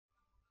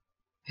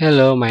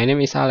Hello, my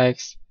name is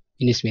Alex.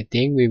 In this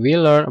meeting, we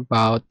will learn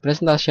about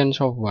presentation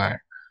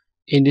software.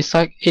 In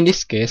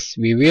this case,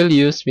 we will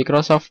use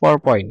Microsoft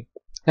PowerPoint.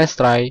 Let's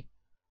try.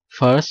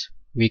 First,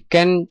 we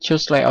can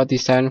choose layout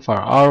design for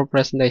our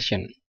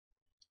presentation.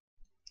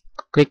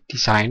 Click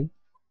Design.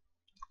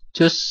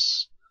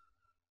 Choose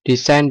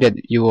design that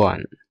you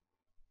want.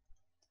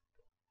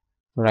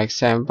 For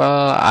example,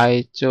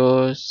 I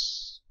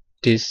choose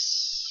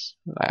this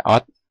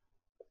layout.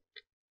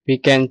 We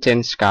can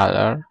change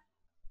color.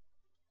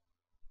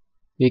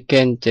 We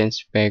can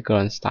change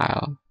background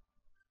style.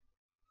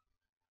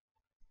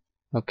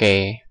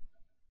 Okay.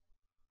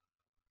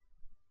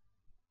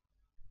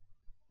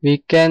 We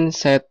can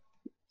set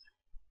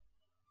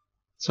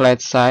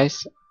slide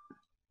size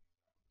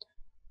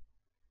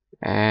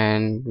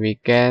and we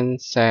can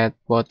set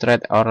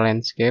portrait or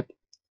landscape.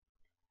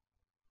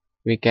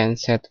 We can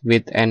set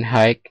width and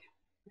height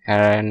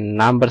and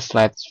number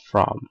slides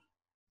from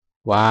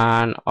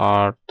 1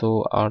 or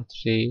 2 or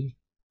 3.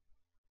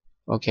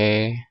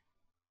 Okay.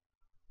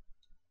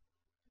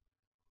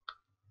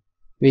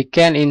 We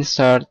can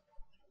insert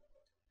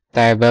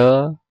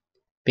table,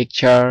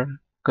 picture,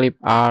 clip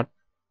art,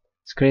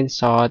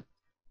 screenshot,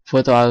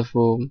 photo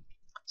album,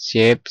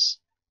 shapes,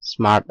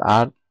 smart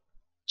art,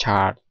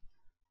 chart,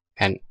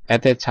 and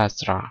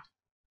etc.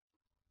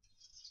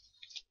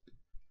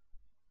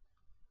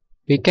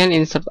 We can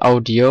insert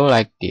audio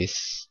like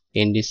this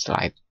in this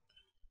slide.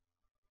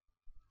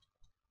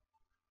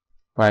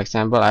 For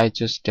example, I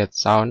choose that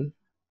sound.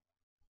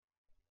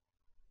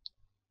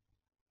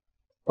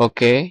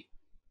 Okay.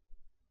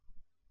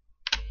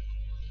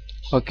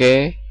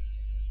 Okay.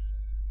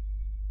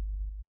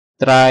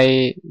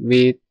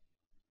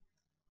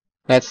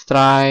 Let's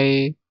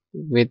try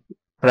with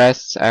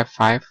press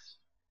F5.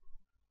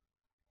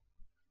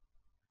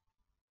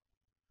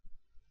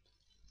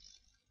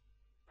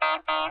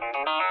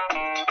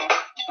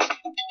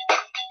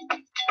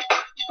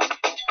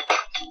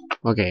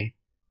 Okay.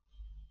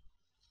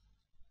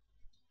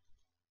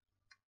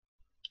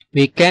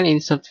 We can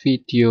insert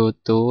video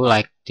too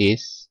like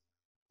this.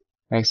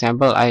 For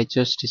example, I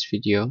choose this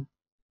video.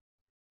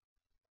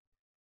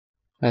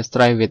 Let's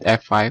try with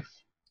F5.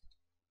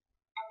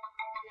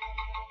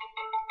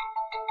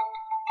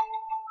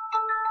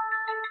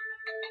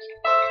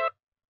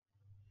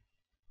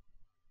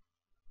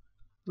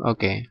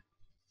 Okay.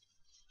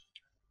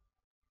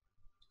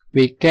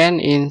 We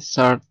can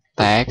insert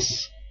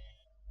text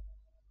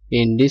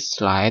in this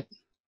slide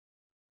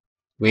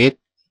with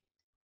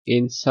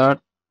insert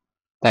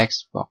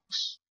text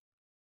box.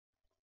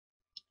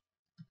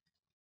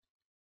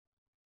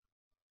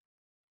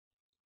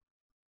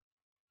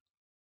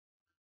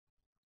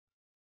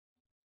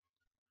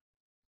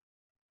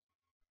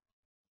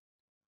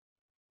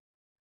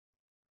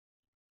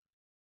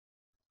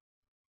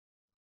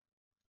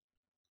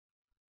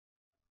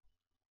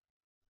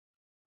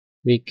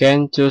 We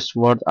can choose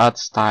word art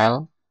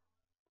style.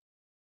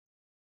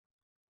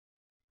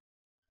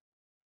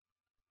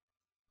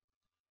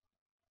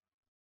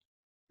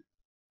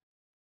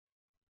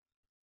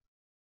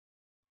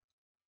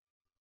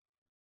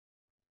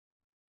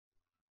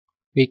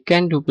 We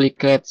can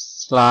duplicate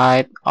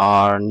slide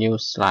or new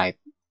slide.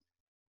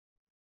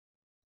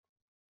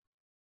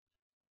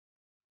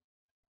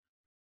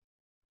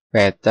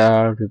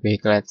 Better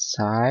duplicate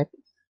slide.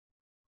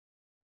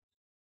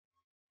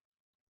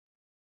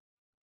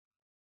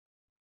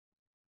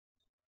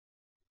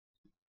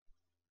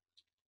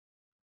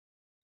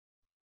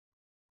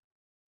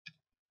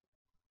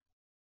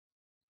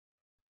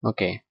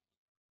 Okay.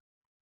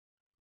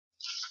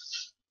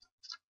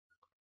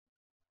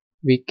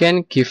 We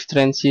can give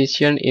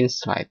transition in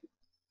slide.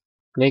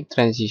 Click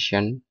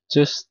transition,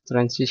 choose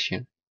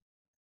transition.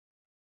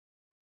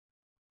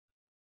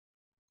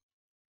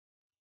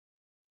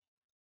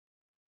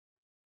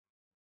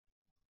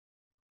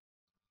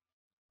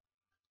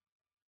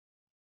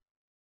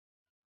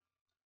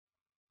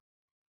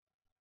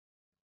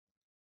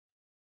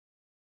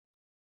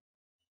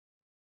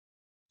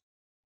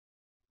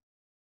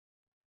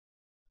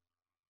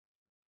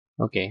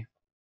 Okay.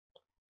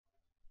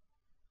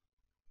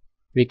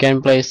 We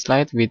can play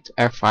slide with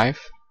F5.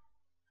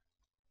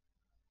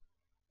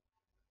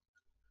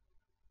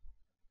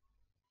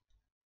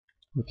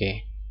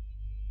 Okay.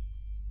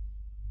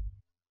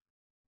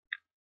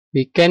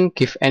 We can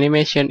give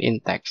animation in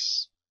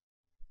text.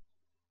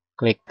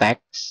 Click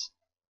text,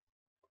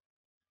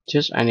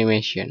 choose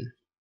animation.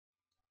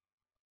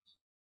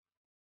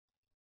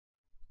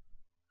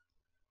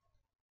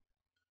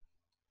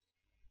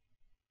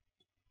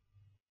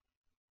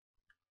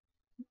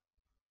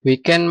 We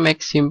can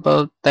make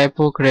simple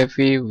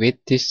typography with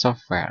this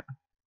software.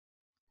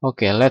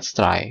 Okay, let's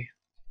try.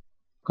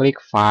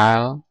 Click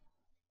File,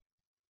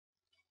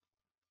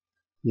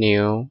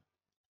 New,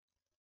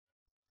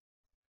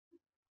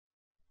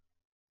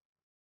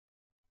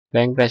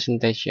 Blank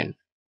Presentation.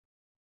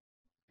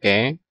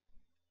 Okay.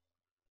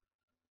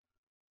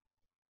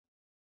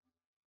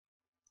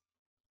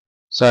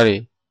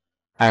 Sorry,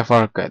 I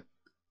forgot.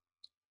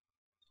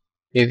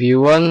 If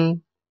you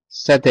want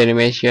set the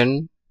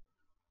animation,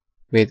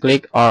 with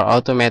click or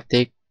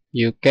automatic,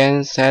 you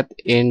can set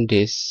in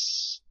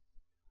this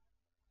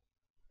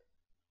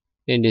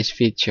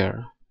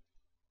feature.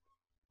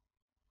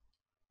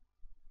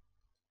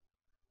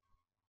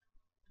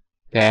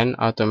 Then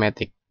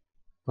automatic.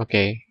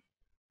 Okay.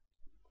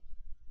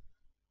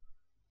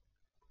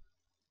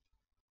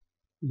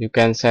 You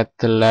can set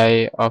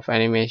delay of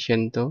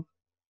animation too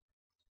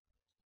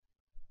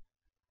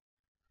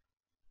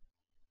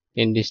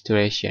in this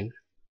duration.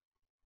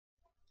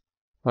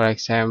 For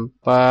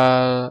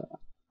example,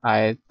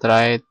 I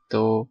try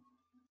to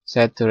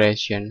set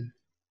duration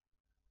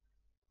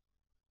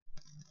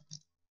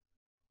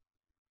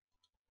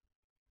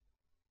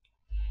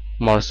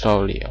more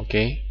slowly.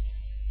 Okay.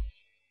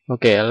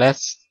 Okay,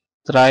 let's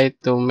try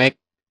to make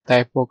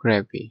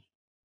typography.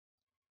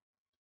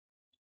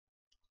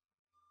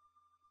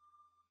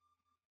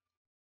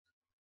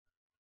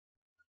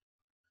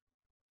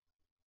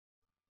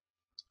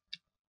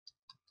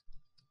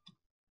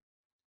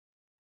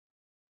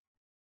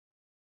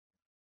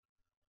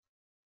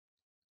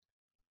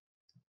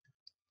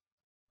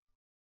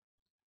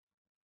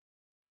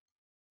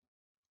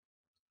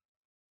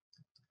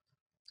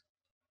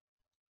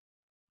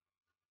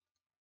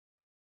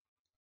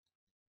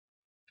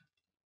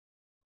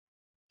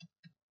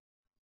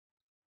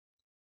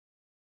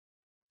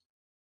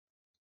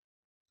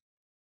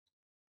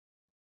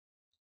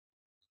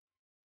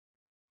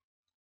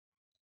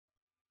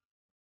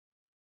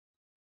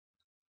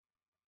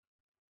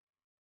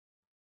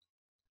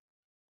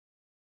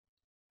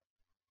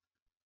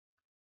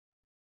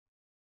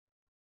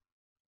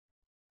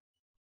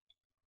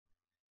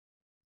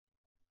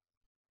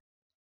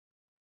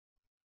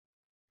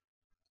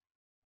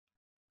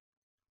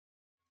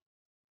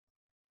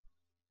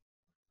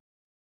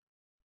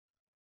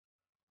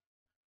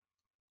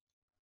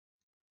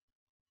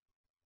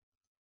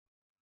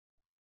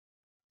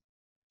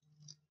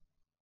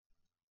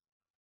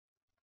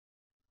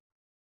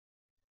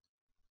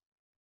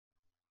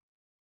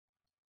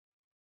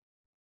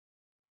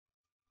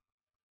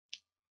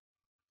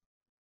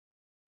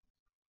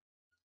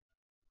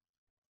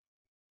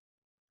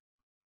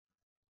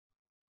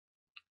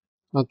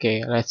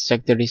 Okay, let's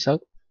check the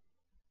result.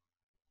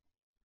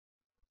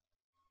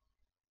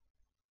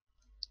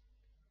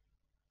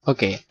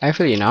 Okay, I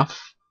feel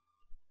enough.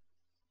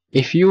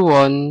 If you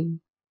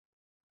want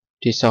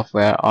this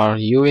software or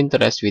you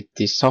interested with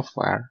this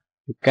software,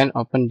 you can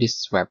open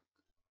this web.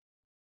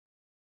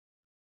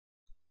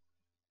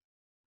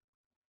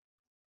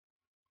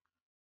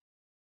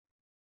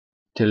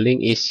 The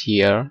link is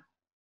here.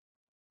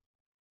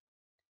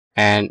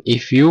 And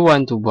if you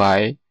want to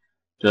buy,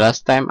 the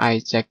last time I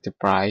checked the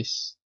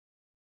price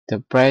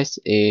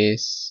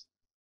is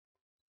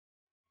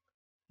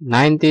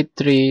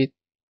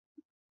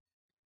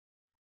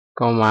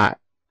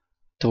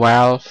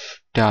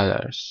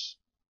 $93.12.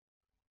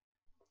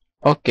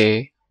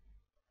 Okay,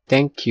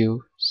 thank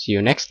you. See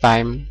you next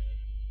time.